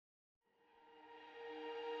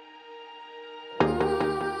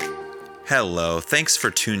Hello, thanks for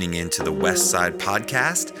tuning in to the West Side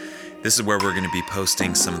Podcast. This is where we're going to be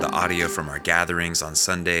posting some of the audio from our gatherings on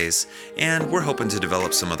Sundays, and we're hoping to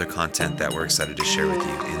develop some other content that we're excited to share with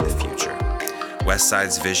you in the future. West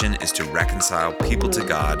Side's vision is to reconcile people to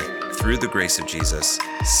God through the grace of Jesus,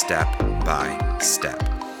 step by step.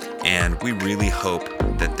 And we really hope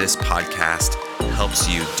that this podcast helps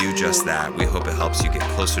you do just that. We hope it helps you get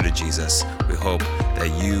closer to Jesus. We hope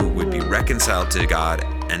that you would be reconciled to God,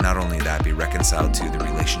 and not only that, be reconciled to the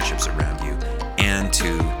relationships around you and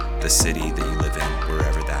to the city that you live in,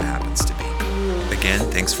 wherever that happens to be. Again,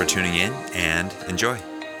 thanks for tuning in and enjoy.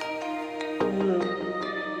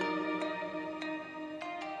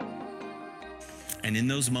 And in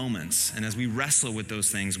those moments, and as we wrestle with those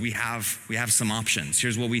things, we have some options.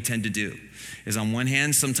 Here's what we tend to do, is on one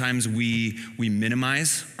hand, sometimes we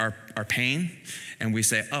minimize our pain, and we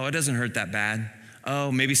say, oh, it doesn't hurt that bad.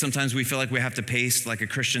 Oh, maybe sometimes we feel like we have to paste like a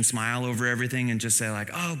Christian smile over everything and just say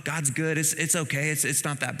like, oh, God's good, it's okay, it's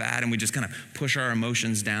not that bad. And we just kind of push our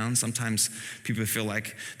emotions down. Sometimes people feel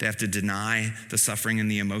like they have to deny the suffering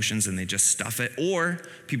and the emotions and they just stuff it. Or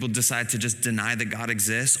people decide to just deny that God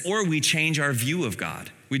exists. Or we change our view of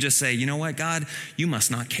God. We just say, you know what, God, you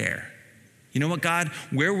must not care. You know what, God,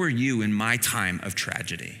 where were you in my time of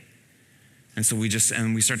tragedy? And so we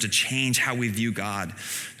start to change how we view God.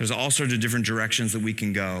 There's all sorts of different directions that we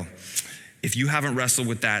can go. If you haven't wrestled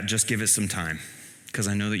with that, just give it some time, because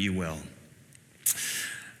I know that you will.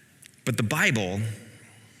 But the Bible,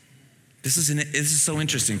 this is so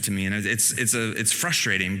interesting to me, and it's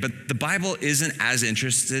frustrating, but the Bible isn't as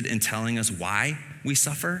interested in telling us why we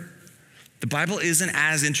suffer. The Bible isn't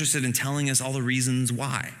as interested in telling us all the reasons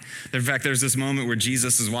why. In fact, there's this moment where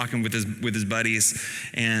Jesus is walking with his buddies,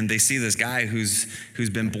 and they see this guy who's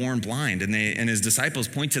been born blind, and his disciples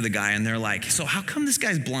point to the guy, and they're like, so how come this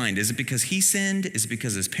guy's blind? Is it because he sinned? Is it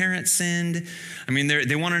because his parents sinned? I mean,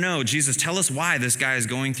 they want to know, Jesus, tell us why this guy is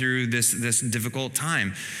going through this difficult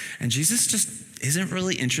time. And Jesus just isn't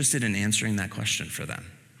really interested in answering that question for them.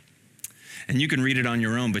 And you can read it on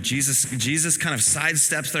your own, but Jesus kind of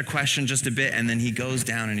sidesteps their question just a bit, and then he goes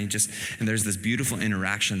down and there's this beautiful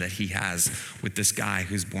interaction that he has with this guy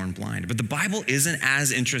who's born blind. But the Bible isn't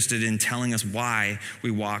as interested in telling us why we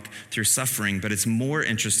walk through suffering, but it's more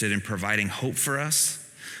interested in providing hope for us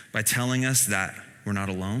by telling us that we're not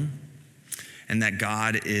alone and that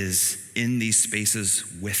God is in these spaces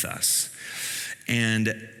with us.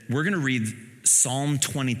 And we're going to read Psalm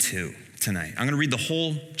 22. Tonight. I'm going to read the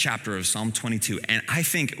whole chapter of Psalm 22. And I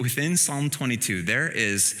think within Psalm 22,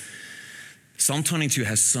 Psalm 22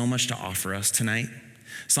 has so much to offer us tonight.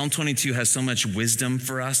 Psalm 22 has so much wisdom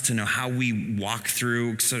for us to know how we walk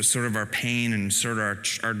through sort of our pain and sort of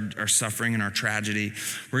our suffering and our tragedy.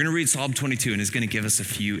 We're going to read Psalm 22, and it's going to give us a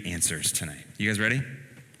few answers tonight. You guys ready?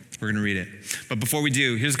 We're going to read it. But before we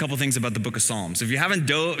do, here's a couple things about the book of Psalms. If you haven't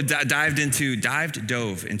dived into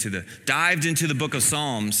the book of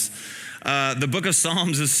Psalms, the book of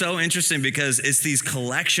Psalms is so interesting because it's these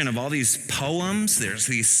collection of all these poems. There's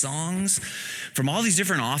these songs from all these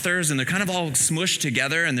different authors, and they're kind of all smushed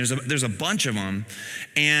together, and there's a bunch of them.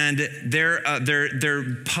 And they're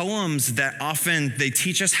poems that often they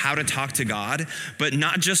teach us how to talk to God, but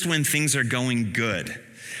not just when things are going good.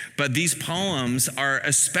 But these poems are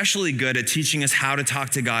especially good at teaching us how to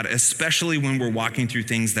talk to God, especially when we're walking through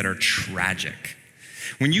things that are tragic.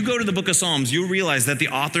 When you go to the book of Psalms, you'll realize that the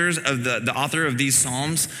author of these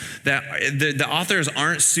Psalms, that the authors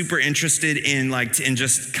aren't super interested in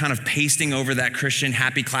just kind of pasting over that Christian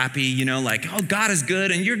happy clappy, like, oh, God is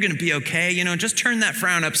good and you're going to be okay, just turn that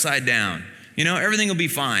frown upside down, everything will be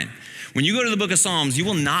fine. When you go to the book of Psalms, you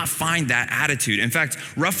will not find that attitude. In fact,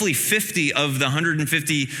 roughly 50 of the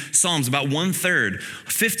 150 Psalms, about 1/3,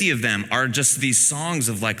 50 of them are just these songs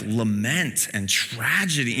of like lament and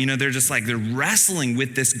tragedy. They're wrestling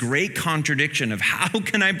with this great contradiction of how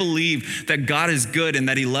can I believe that God is good and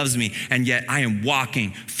that he loves me, and yet I am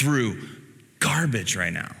walking through garbage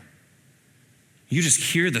right now. You just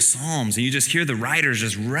hear the Psalms and you just hear the writers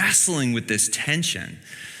just wrestling with this tension.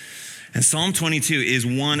 And Psalm 22 is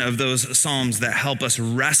one of those Psalms that help us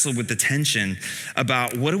wrestle with the tension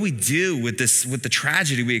about what do we do with the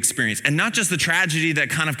tragedy we experience. And not just the tragedy that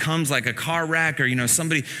kind of comes like a car wreck or,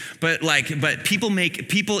 somebody, but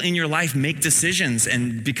people in your life make decisions,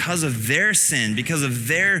 and because of their sin, because of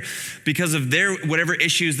their whatever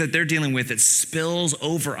issues that they're dealing with, it spills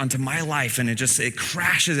over onto my life, and it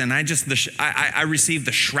crashes, and I receive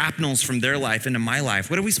the shrapnels from their life into my life.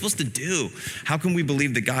 What are we supposed to do? How can we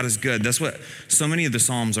believe that God is good? That's what so many of the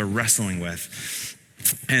Psalms are wrestling with.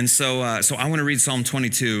 And so I want to read Psalm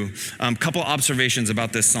 22. A couple observations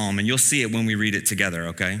about this psalm, and you'll see it when we read it together,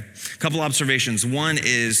 okay? A couple observations. One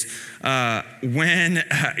is when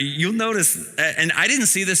you'll notice, and I didn't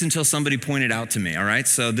see this until somebody pointed out to me, all right?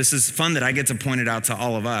 So this is fun that I get to point it out to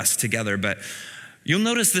all of us together, but you'll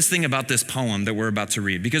notice this thing about this poem that we're about to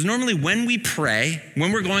read, because normally when we pray,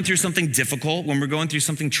 when we're going through something difficult, when we're going through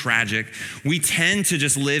something tragic, we tend to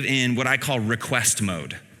just live in what I call request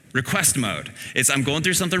mode. Request mode. It's I'm going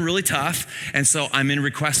through something really tough, and so I'm in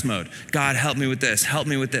request mode. God, help me with this, help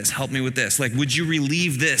me with this, help me with this. Like, would you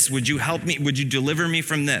relieve this? Would you help me? Would you deliver me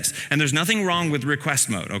from this? And there's nothing wrong with request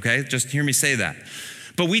mode, okay? Just hear me say that.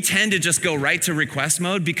 But we tend to just go right to request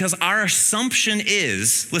mode because our assumption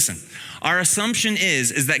is, listen, our assumption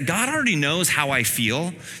is that God already knows how I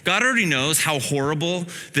feel. God already knows how horrible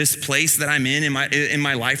this place that I'm in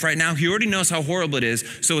my life right now. He already knows how horrible it is.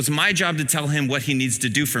 So it's my job to tell him what he needs to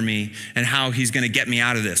do for me and how he's going to get me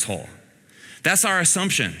out of this hole. That's our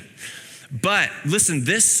assumption. But listen,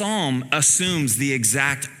 this psalm assumes the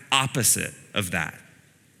exact opposite of that.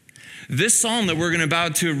 This psalm that we're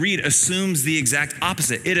about to read assumes the exact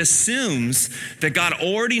opposite. It assumes that God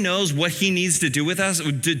already knows what he needs to do with us,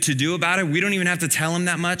 to do about it. We don't even have to tell him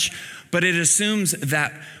that much. But it assumes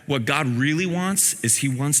that what God really wants is he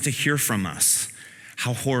wants to hear from us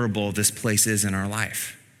how horrible this place is in our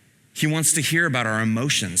life. He wants to hear about our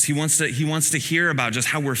emotions. He wants to hear about just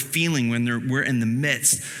how we're feeling when we're in the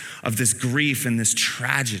midst of this grief and this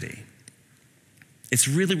tragedy. It's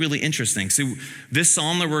really, really interesting. So this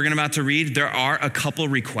psalm that we're about to read, there are a couple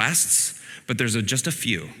requests, but there's just a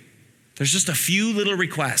few. There's just a few little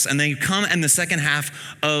requests, and they come in the second half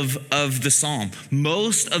of the psalm.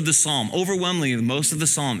 Most of the psalm, overwhelmingly, most of the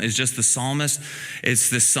psalm is just the psalmist. It's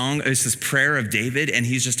this song, it's this prayer of David, and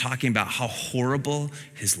he's just talking about how horrible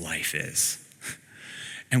his life is.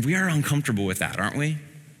 And we are uncomfortable with that, aren't we?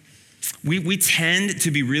 We tend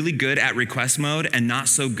to be really good at request mode and not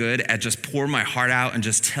so good at just pour my heart out and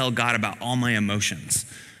just tell God about all my emotions.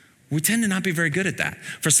 We tend to not be very good at that.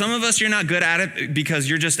 For some of us, you're not good at it because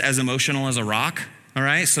you're just as emotional as a rock, all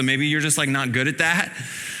right? So maybe you're just like not good at that.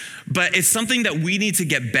 But it's something that we need to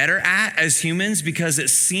get better at as humans because it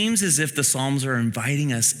seems as if the Psalms are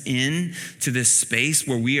inviting us in to this space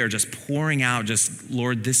where we are just pouring out just,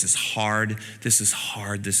 Lord, this is hard, this is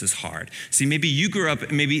hard, this is hard. See, maybe you grew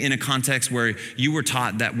up maybe in a context where you were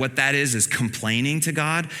taught that what that is complaining to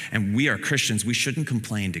God, and we are Christians, we shouldn't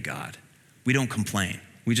complain to God. We don't complain.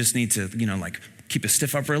 We just need to, keep a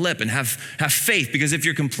stiff upper lip and have faith, because if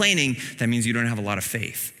you're complaining, that means you don't have a lot of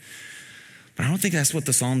faith. But I don't think that's what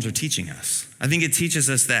the Psalms are teaching us. I think it teaches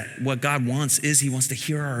us that what God wants is he wants to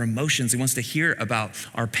hear our emotions. He wants to hear about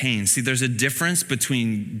our pain. See, there's a difference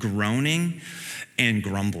between groaning and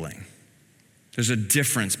grumbling. There's a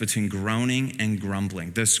difference between groaning and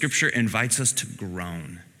grumbling. The scripture invites us to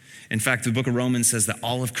groan. In fact, the book of Romans says that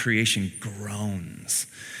all of creation groans.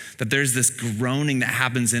 That there's this groaning that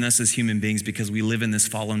happens in us as human beings because we live in this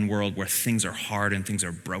fallen world where things are hard and things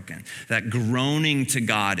are broken. That groaning to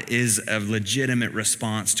God is a legitimate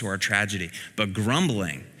response to our tragedy. But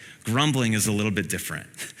grumbling is a little bit different.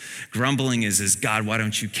 Grumbling is God, why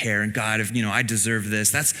don't you care? And God, if I deserve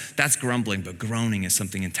this. That's grumbling, but groaning is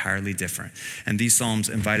something entirely different. And these Psalms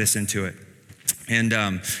invite us into it.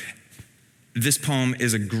 And this poem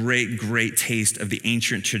is a great, great taste of the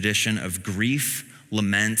ancient tradition of grief,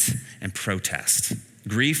 lament, and protest.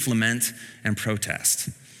 Grief, lament, and protest.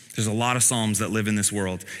 There's a lot of Psalms that live in this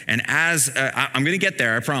world. And as, I'm gonna get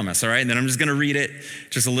there, I promise, all right? And then I'm just gonna read it,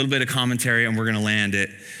 just a little bit of commentary, and we're gonna land it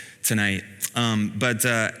tonight. But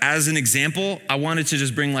as an example, I wanted to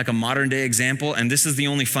just bring like a modern day example, and this is the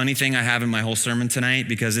only funny thing I have in my whole sermon tonight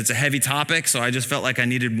because it's a heavy topic, so I just felt like I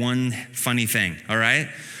needed one funny thing, all right?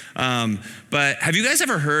 But have you guys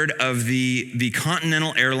ever heard of the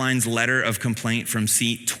Continental Airlines letter of complaint from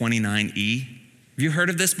seat 29E? Have you heard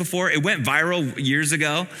of this before? It went viral years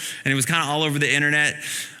ago, and it was kind of all over the internet.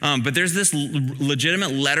 But there's this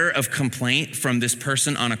legitimate letter of complaint from this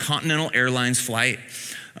person on a Continental Airlines flight,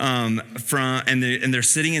 and they're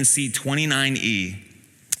sitting in seat 29E.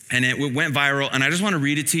 And it went viral, and I just want to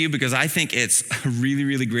read it to you because I think it's a really,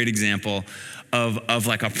 really great example of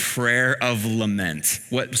like a prayer of lament,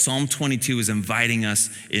 what Psalm 22 is inviting us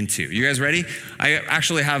into. You guys ready? I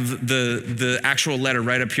actually have the actual letter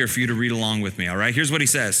right up here for you to read along with me, all right? Here's what he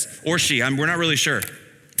says, or she, we're not really sure. It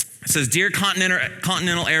says, Dear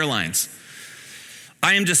Continental Airlines,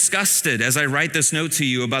 I am disgusted as I write this note to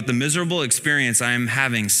you about the miserable experience I am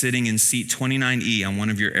having sitting in seat 29E on one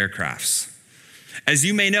of your aircrafts. As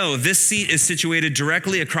you may know, this seat is situated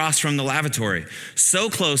directly across from the lavatory,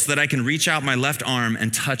 so close that I can reach out my left arm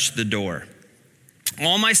and touch the door.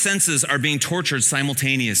 All my senses are being tortured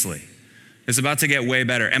simultaneously. It's about to get way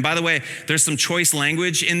better. And by the way, there's some choice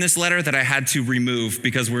language in this letter that I had to remove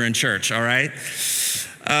because we're in church, all right?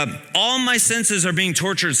 All my senses are being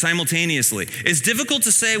tortured simultaneously. It's difficult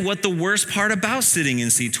to say what the worst part about sitting in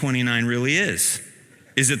seat 29 really is.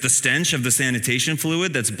 Is it the stench of the sanitation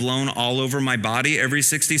fluid that's blown all over my body every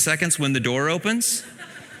 60 seconds when the door opens?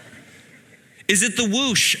 Is it the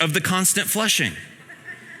whoosh of the constant flushing?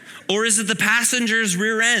 Or is it the passengers'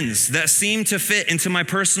 rear ends that seem to fit into my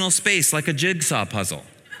personal space like a jigsaw puzzle?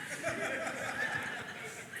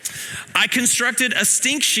 I constructed a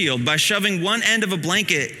stink shield by shoving one end of a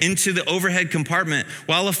blanket into the overhead compartment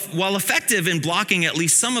while effective in blocking at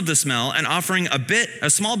least some of the smell and offering a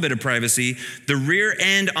small bit of privacy. The rear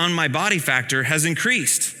end on my body factor has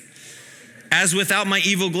increased. As without my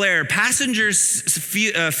evil glare, passengers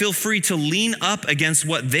feel free to lean up against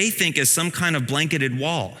what they think is some kind of blanketed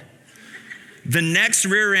wall. The next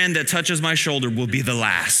rear end that touches my shoulder will be the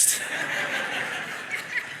last.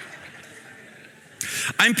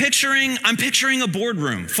 I'm picturing a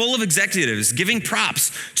boardroom full of executives giving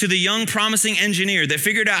props to the young, promising engineer that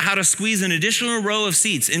figured out how to squeeze an additional row of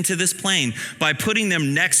seats into this plane by putting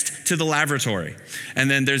them next to the lavatory.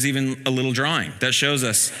 And then there's even a little drawing that shows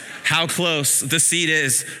us how close the seat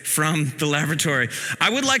is from the lavatory. I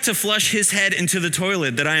would like to flush his head into the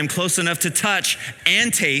toilet that I am close enough to touch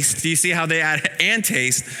and taste. Do you see how they add and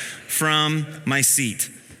taste from my seat?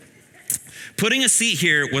 Putting a seat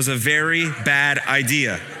here was a very bad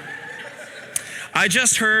idea. I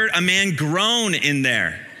just heard a man groan in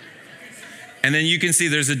there. And then you can see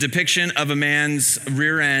there's a depiction of a man's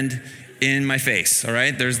rear end in my face, all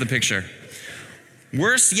right? There's the picture.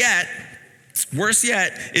 Worse yet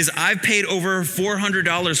is I've paid over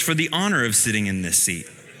 $400 for the honor of sitting in this seat.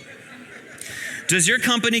 Does your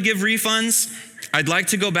company give refunds? I'd like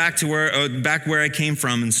to go back to where I came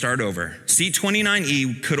from and start over. Seat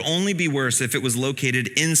 29E could only be worse if it was located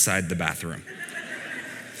inside the bathroom.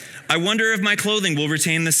 I wonder if my clothing will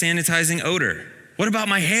retain the sanitizing odor. What about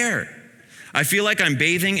my hair? I feel like I'm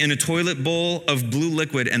bathing in a toilet bowl of blue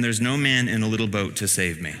liquid and there's no man in a little boat to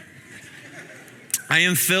save me. I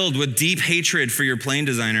am filled with deep hatred for your plane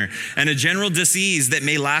designer and a general disease that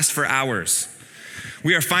may last for hours.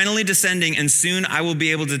 We are finally descending, and soon I will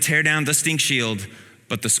be able to tear down the stink shield,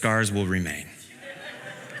 but the scars will remain.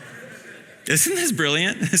 Isn't this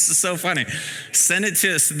brilliant? This is so funny.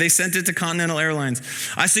 They sent it to Continental Airlines.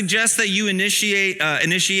 I suggest that you initiate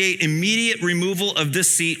immediate removal of this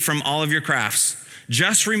seat from all of your crafts.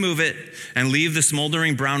 Just remove it and leave the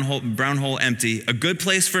smoldering brown hole empty. A good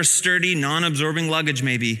place for sturdy, non-absorbing luggage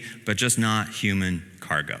maybe, but just not human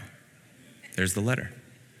cargo. There's the letter.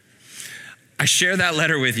 I share that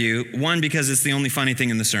letter with you, one, because it's the only funny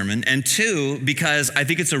thing in the sermon, and two, because I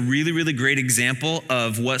think it's a really, really great example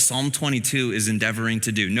of what Psalm 22 is endeavoring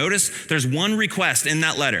to do. Notice there's one request in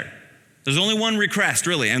that letter. There's only one request,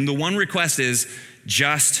 really, and the one request is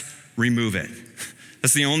just remove it.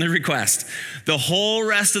 That's the only request. The whole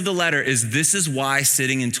rest of the letter is this is why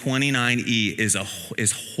sitting in 29E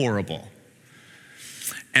is horrible.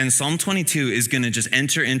 And Psalm 22 is going to just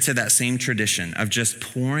enter into that same tradition of just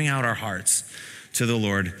pouring out our hearts to the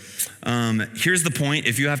Lord. Here's the point.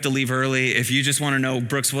 If you have to leave early, if you just want to know,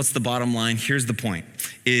 Brooks, what's the bottom line? Here's the point,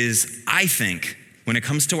 is I think when it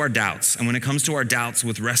comes to our doubts, and when it comes to our doubts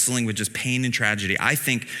with wrestling with just pain and tragedy, I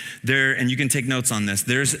think and you can take notes on this,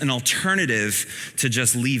 there's an alternative to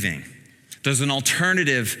just leaving. There's an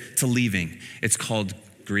alternative to leaving. It's called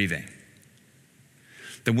grieving.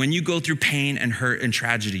 That when you go through pain and hurt and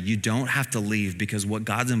tragedy, you don't have to leave, because what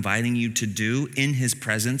God's inviting you to do in his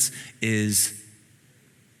presence is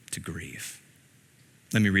to grieve.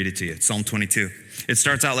 Let me read it to you. It's Psalm 22. It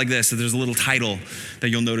starts out like this. So there's a little title that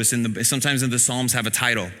you'll notice sometimes in the Psalms have a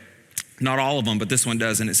title. Not all of them, but this one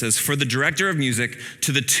does. And it says, for the director of music,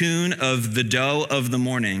 to the tune of the doe of the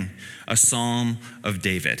morning, a psalm of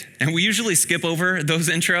David. And we usually skip over those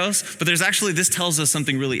intros, but this tells us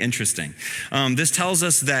something really interesting. This tells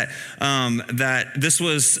us that this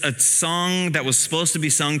was a song that was supposed to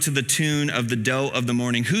be sung to the tune of the doe of the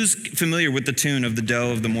morning. Who's familiar with the tune of the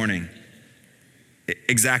doe of the morning?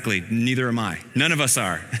 Exactly, neither am I. None of us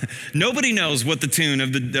are. Nobody knows what the tune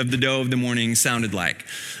of the doe of the morning sounded like.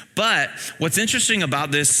 But what's interesting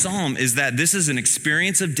about this psalm is that this is an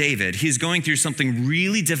experience of David. He's going through something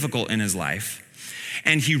really difficult in his life,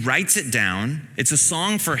 and he writes it down. It's a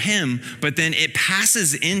song for him, but then it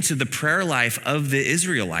passes into the prayer life of the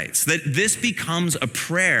Israelites. That this becomes a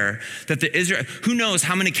prayer that who knows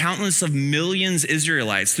how many countless of millions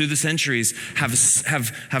Israelites through the centuries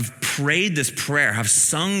have prayed this prayer, have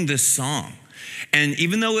sung this song. And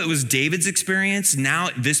even though it was David's experience, now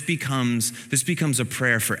this becomes a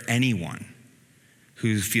prayer for anyone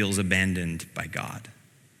who feels abandoned by God.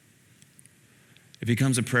 It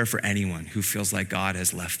becomes a prayer for anyone who feels like God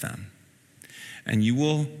has left them. And you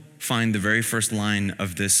will find the very first line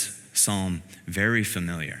of this psalm very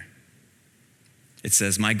familiar. It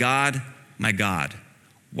says, my God,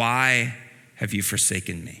 why have you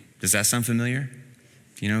forsaken me? Does that sound familiar?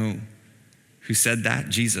 Do you know who said that?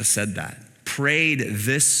 Jesus said that. Prayed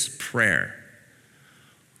this prayer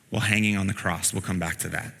while hanging on the cross. We'll come back to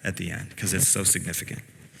that at the end because it's so significant.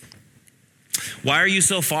 Why are you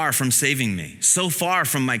so far from saving me? So far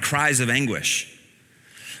from my cries of anguish?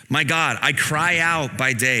 My God, I cry out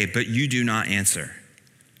by day, but you do not answer.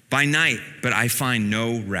 By night, but I find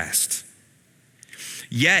no rest.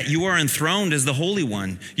 Yet you are enthroned as the Holy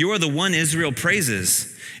One. You are the one Israel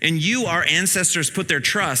praises. In you our ancestors put their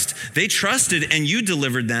trust. They trusted and you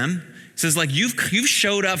delivered them. It says like you've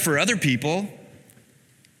showed up for other people,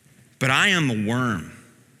 but I am a worm.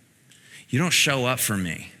 You don't show up for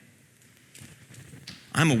me.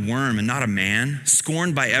 I'm a worm and not a man,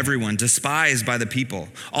 scorned by everyone, despised by the people.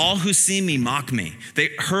 All who see me mock me. They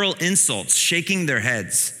hurl insults, shaking their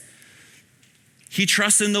heads. He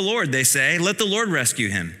trusts in the Lord, they say. Let the Lord rescue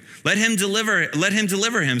him. Let him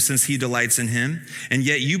deliver him since he delights in him. And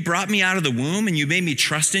yet you brought me out of the womb and you made me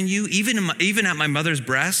trust in you, even at my mother's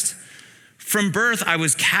breast. From birth I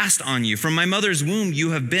was cast on you. From my mother's womb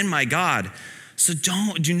you have been my God. So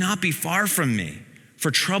do not be far from me. For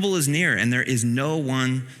trouble is near, and there is no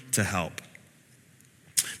one to help.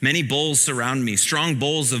 Many bulls surround me. Strong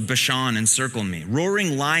bulls of Bashan encircle me.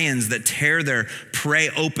 Roaring lions that tear their prey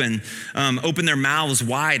open their mouths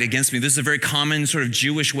wide against me. This is a very common sort of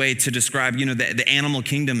Jewish way to describe, the animal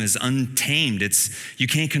kingdom is untamed. You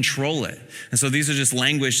can't control it. And so these are just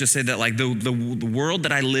language to say that like the world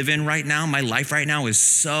that I live in right now, my life right now is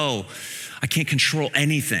so... I can't control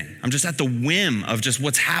anything. I'm just at the whim of just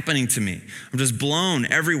what's happening to me. I'm just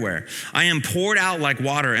blown everywhere. I am poured out like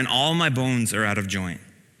water and all my bones are out of joint.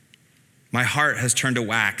 My heart has turned to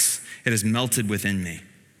wax. It has melted within me.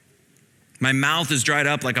 My mouth is dried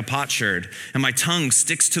up like a potsherd and my tongue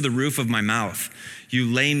sticks to the roof of my mouth.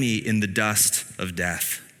 You lay me in the dust of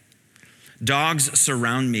death. Dogs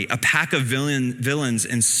surround me. A pack of villains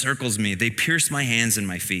encircles me. They pierce my hands and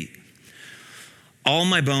my feet. All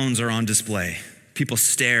my bones are on display. People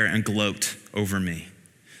stare and gloat over me.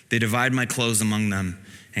 They divide my clothes among them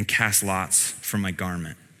and cast lots for my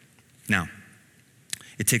garment. Now,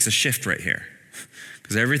 it takes a shift right here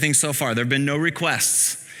because everything so far, there have been no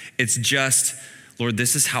requests. It's just, Lord,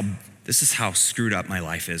 this is how screwed up my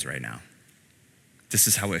life is right now. This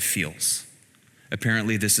is how it feels.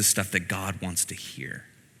 Apparently, this is stuff that God wants to hear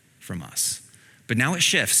from us. But now it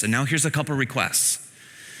shifts, and now here's a couple requests.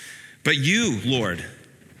 But you, Lord,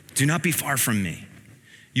 do not be far from me.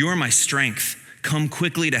 You are my strength. Come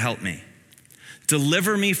quickly to help me.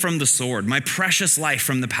 Deliver me from the sword, my precious life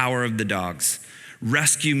from the power of the dogs.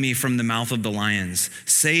 Rescue me from the mouth of the lions.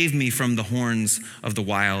 Save me from the horns of the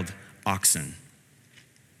wild oxen.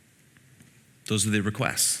 Those are the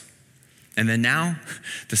requests. And then now,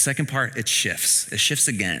 the second part, it shifts. It shifts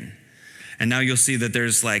again. And now you'll see that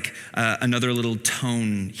there's like another little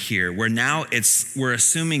tone here where now we're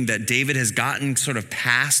assuming that David has gotten sort of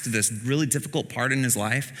past this really difficult part in his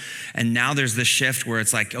life. And now there's this shift where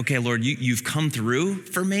it's like, okay, Lord, you've come through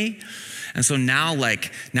for me. And so now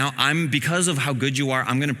because of how good you are,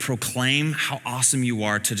 I'm going to proclaim how awesome you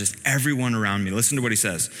are to just everyone around me. Listen to what he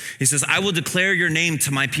says. He says, I will declare your name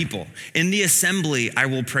to my people. In the assembly, I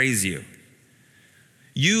will praise you.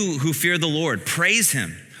 You who fear the Lord, praise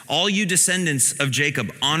him. All you descendants of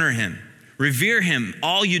Jacob, honor him. Revere him,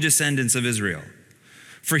 all you descendants of Israel.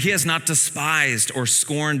 For he has not despised or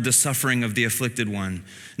scorned the suffering of the afflicted one.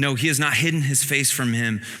 No, he has not hidden his face from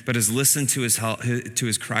him, but has listened to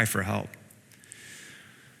his cry for help.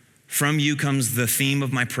 From you comes the theme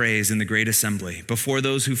of my praise in the great assembly. Before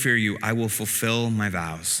those who fear you, I will fulfill my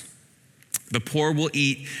vows. The poor will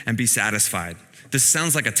eat and be satisfied. This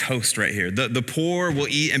sounds like a toast right here. The poor will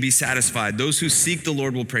eat and be satisfied. Those who seek the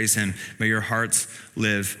Lord will praise him. May your hearts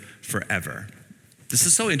live forever. This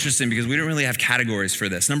is so interesting because we don't really have categories for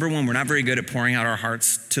this. Number one, we're not very good at pouring out our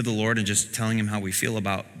hearts to the Lord and just telling him how we feel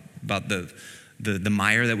about the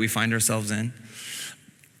mire that we find ourselves in.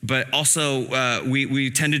 But also, we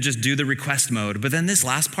tend to just do the request mode. But then this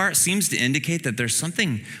last part seems to indicate that there's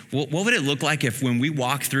something. What would it look like if when we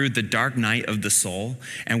walk through the dark night of the soul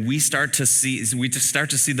and we just start to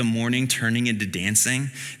see the morning turning into dancing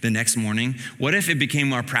the next morning? What if it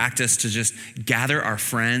became our practice to just gather our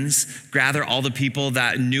friends, gather all the people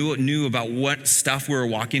that knew about what stuff we were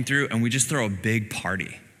walking through, and we just throw a big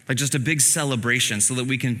party? Like just a big celebration so that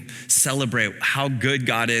we can celebrate how good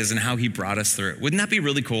God is and how he brought us through it. Wouldn't that be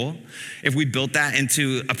really cool if we built that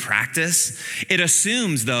into a practice? It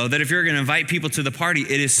assumes, though, that if you're going to invite people to the party,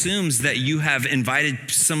 it assumes that you've invited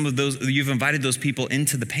those people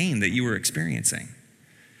into the pain that you were experiencing.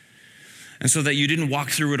 And so that you didn't walk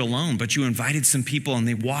through it alone, but you invited some people and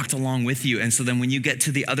they walked along with you. And so then when you get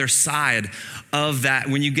to the other side of that,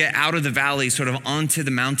 when you get out of the valley, sort of onto the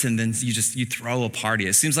mountain, then you throw a party.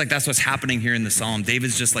 It seems like that's what's happening here in the Psalm.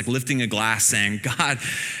 David's just like lifting a glass saying, God,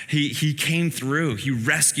 he came through, he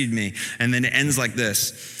rescued me. And then it ends like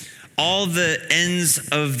this: all the ends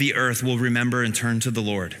of the earth will remember and turn to the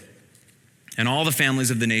Lord, and all the families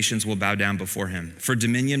of the nations will bow down before him. For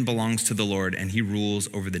dominion belongs to the Lord, and he rules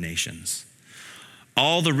over the nations.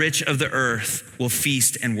 All the rich of the earth will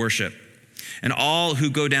feast and worship, and all who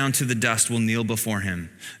go down to the dust will kneel before him,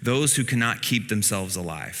 those who cannot keep themselves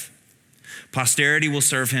alive. Posterity will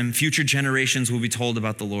serve him. Future generations will be told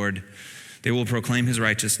about the Lord. They will proclaim his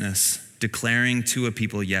righteousness, declaring to a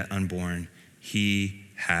people yet unborn, he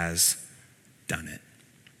has done it.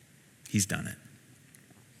 He's done it.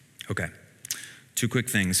 Okay, 2 quick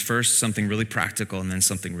things. First, something really practical, and then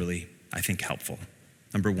something really, I think, helpful.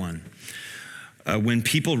 Number 1. When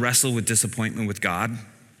people wrestle with disappointment with God,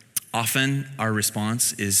 often our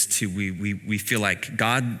response is we feel like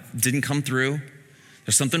God didn't come through.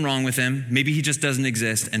 There's something wrong with him. Maybe he just doesn't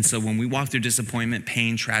exist. And so when we walk through disappointment,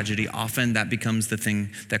 pain, tragedy, often that becomes the thing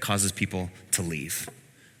that causes people to leave.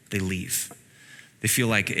 They leave. They feel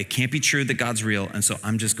like it can't be true that God's real, and so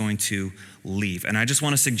I'm just going to leave. And I just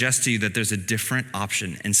want to suggest to you that there's a different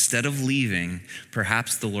option. Instead of leaving,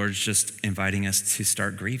 perhaps the Lord's just inviting us to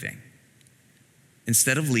start grieving.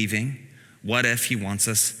 Instead of leaving, what if he wants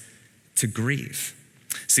us to grieve?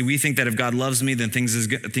 See, we think that if God loves me, then things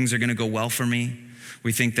are going to go well for me.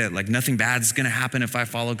 We think that like nothing bad is going to happen if I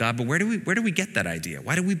follow God. But where do we get that idea?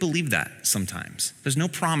 Why do we believe that sometimes? There's no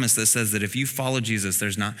promise that says that if you follow Jesus,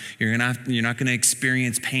 you're not going to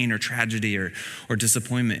experience pain or tragedy or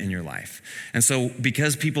disappointment in your life. And so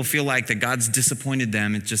because people feel like that God's disappointed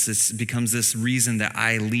them, it becomes this reason that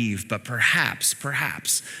I leave. But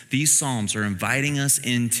perhaps these Psalms are inviting us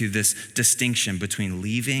into this distinction between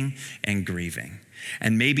leaving and grieving.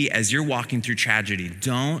 And maybe as you're walking through tragedy,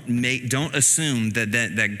 don't assume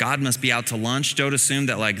that God must be out to lunch. Don't assume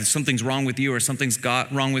that like something's wrong with you or something's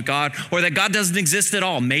wrong with God or that God doesn't exist at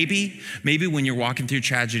all. Maybe when you're walking through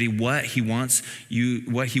tragedy, what he wants you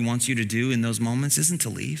to do in those moments isn't to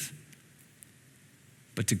leave,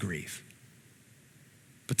 but to grieve.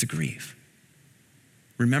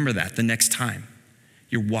 Remember that the next time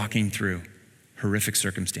you're walking through horrific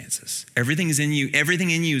circumstances. Everything in you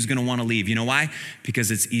is going to want to leave. You know why? Because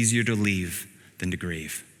it's easier to leave than to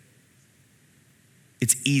grieve.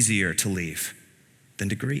 It's easier to leave than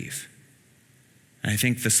to grieve. And I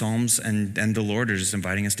think the Psalms and the Lord are just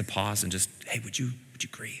inviting us to pause and just, hey, would you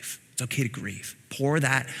grieve? It's okay to grieve. Pour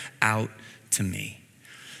that out to me.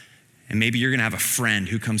 And maybe you're gonna have a friend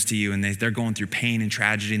who comes to you and they're going through pain and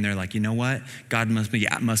tragedy and they're like, you know what? God must be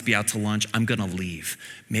out to lunch. I'm gonna leave.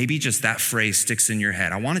 Maybe just that phrase sticks in your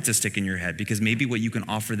head. I want it to stick in your head because maybe what you can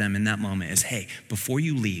offer them in that moment is, hey, before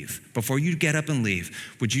you leave, before you get up and leave,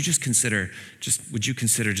 would you consider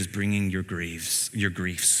just bringing your griefs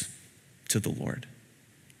to the Lord?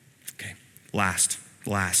 Okay, last.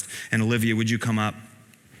 And Olivia, would you come up?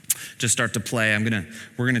 Just start to play.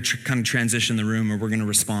 We're gonna kind of transition the room, or we're gonna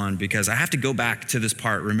respond because I have to go back to this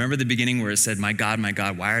part. Remember the beginning where it said, my God,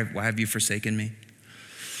 why have you forsaken me?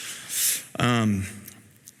 I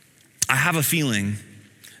have a feeling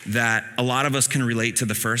that a lot of us can relate to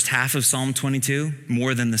the first half of Psalm 22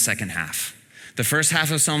 more than the second half. The first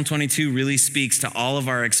half of Psalm 22 really speaks to all of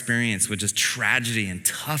our experience, which is tragedy and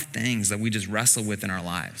tough things that we just wrestle with in our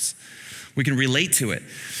lives. We can relate to it.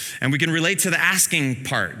 And we can relate to the asking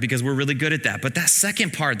part because we're really good at that. But that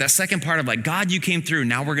second part of like, God, you came through,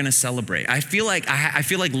 now we're gonna celebrate. I feel like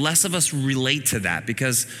less of us relate to that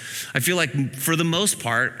because I feel like for the most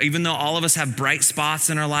part, even though all of us have bright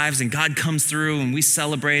spots in our lives and God comes through and we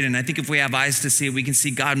celebrate, and I think if we have eyes to see it, we can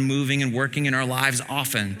see God moving and working in our lives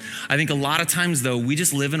often. I think a lot of times though, we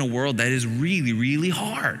just live in a world that is really, really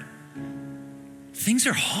hard. Things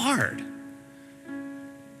are hard.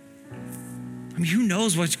 mean, who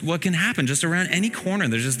knows what can happen just around any corner?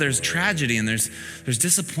 There's tragedy, and there's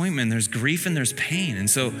disappointment, there's grief, and there's pain. And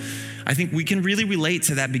so I think we can really relate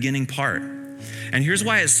to that beginning part. And here's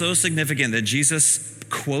why it's so significant that Jesus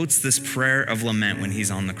quotes this prayer of lament when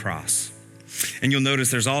he's on the cross. And you'll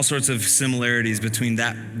notice there's all sorts of similarities between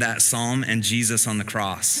that psalm and Jesus on the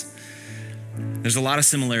cross. There's a lot of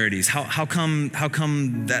similarities. How come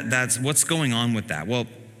that's what's going on with that? Well,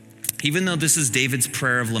 even though this is David's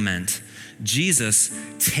prayer of lament, Jesus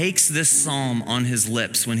takes this psalm on his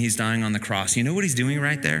lips when he's dying on the cross. You know what he's doing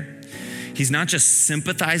right there? He's not just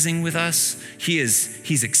sympathizing with us,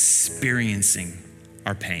 he's experiencing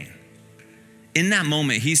our pain. In that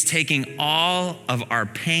moment, he's taking all of our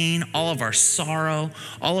pain, all of our sorrow,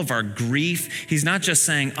 all of our grief. He's not just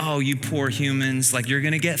saying, oh, you poor humans, like you're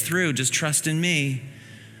gonna get through, just trust in me.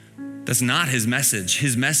 That's not his message.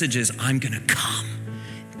 His message is, I'm gonna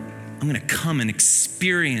come and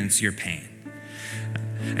experience your pain.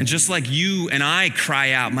 And just like you and I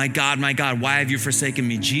cry out, my God, why have you forsaken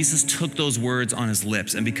me? Jesus took those words on his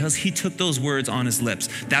lips. And because he took those words on his lips,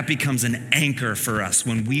 that becomes an anchor for us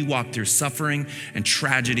when we walk through suffering and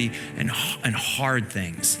tragedy and hard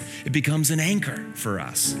things. It becomes an anchor for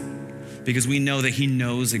us because we know that he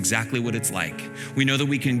knows exactly what it's like. We know that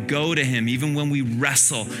we can go to him even when we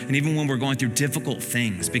wrestle and even when we're going through difficult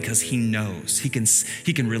things because he knows. He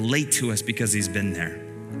can relate to us because he's been there.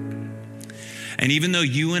 And even though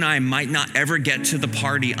you and I might not ever get to the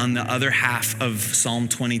party on the other half of Psalm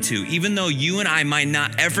 22, even though you and I might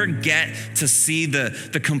not ever get to see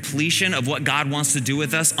the completion of what God wants to do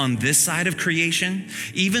with us on this side of creation,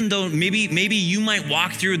 even though maybe you might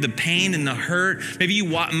walk through the pain and the hurt, maybe you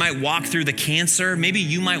might walk through the cancer, maybe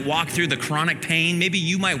you might walk through the chronic pain, maybe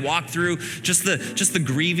you might walk through just the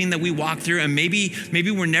grieving that we walk through, and maybe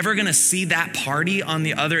we're never gonna see that party on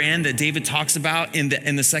the other end that David talks about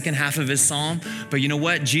in the second half of his psalm. But you know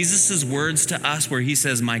what? Jesus' words to us where he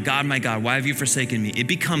says, my God, why have you forsaken me? It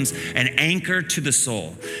becomes an anchor to the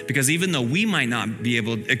soul because even though we might not be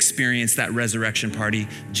able to experience that resurrection party,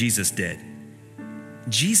 Jesus did.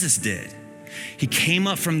 Jesus did. He came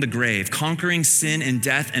up from the grave, conquering sin and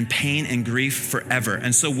death and pain and grief forever.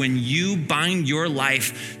 And so when you bind your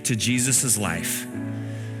life to Jesus' life,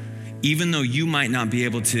 even though you might not be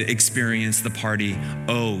able to experience the party,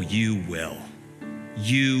 oh, you will.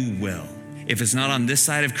 You will. If it's not on this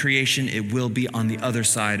side of creation, it will be on the other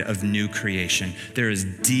side of new creation. There is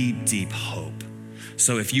deep, deep hope.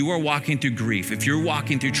 So if you are walking through grief, if you're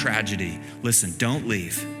walking through tragedy, listen, don't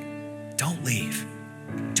leave. Don't leave.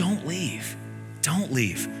 Don't leave. Don't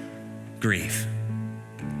leave. Grieve.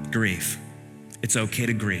 Grieve. It's okay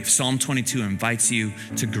to grieve. Psalm 22 invites you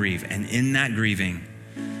to grieve. And in that grieving,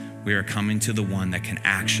 we are coming to the one that can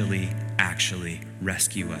actually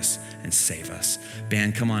rescue us and save us.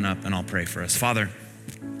 Band, come on up and I'll pray for us. Father,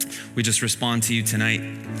 we just respond to you tonight.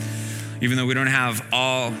 Even though we don't have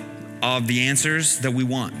all of the answers that we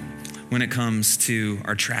want when it comes to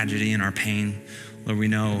our tragedy and our pain, Lord, we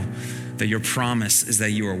know that your promise is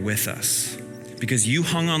that you are with us because you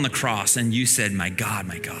hung on the cross and you said, my God,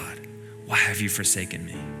 why have you forsaken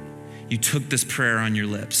me? You took this prayer on your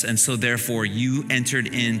lips. And so therefore you entered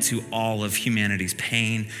into all of humanity's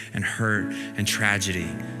pain and hurt and tragedy.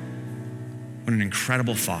 What an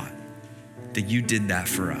incredible thought that you did that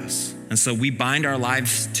for us. And so we bind our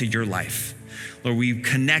lives to your life. Lord, we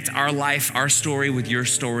connect our life, our story with your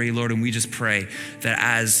story, Lord, and we just pray that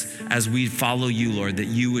as we follow you, Lord, that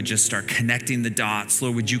you would just start connecting the dots.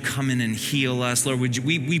 Lord, would you come in and heal us? Lord,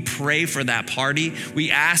 we pray for that party. We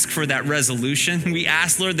ask for that resolution. We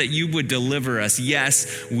ask, Lord, that you would deliver us.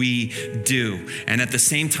 Yes, we do. And at the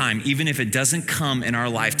same time, even if it doesn't come in our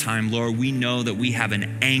lifetime, Lord, we know that we have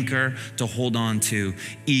an anchor to hold on to,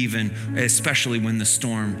 especially when the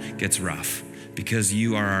storm gets rough. Because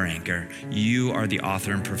you are our anchor. You are the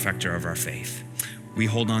author and perfecter of our faith. We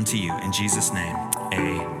hold on to you. In Jesus' name,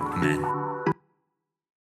 amen.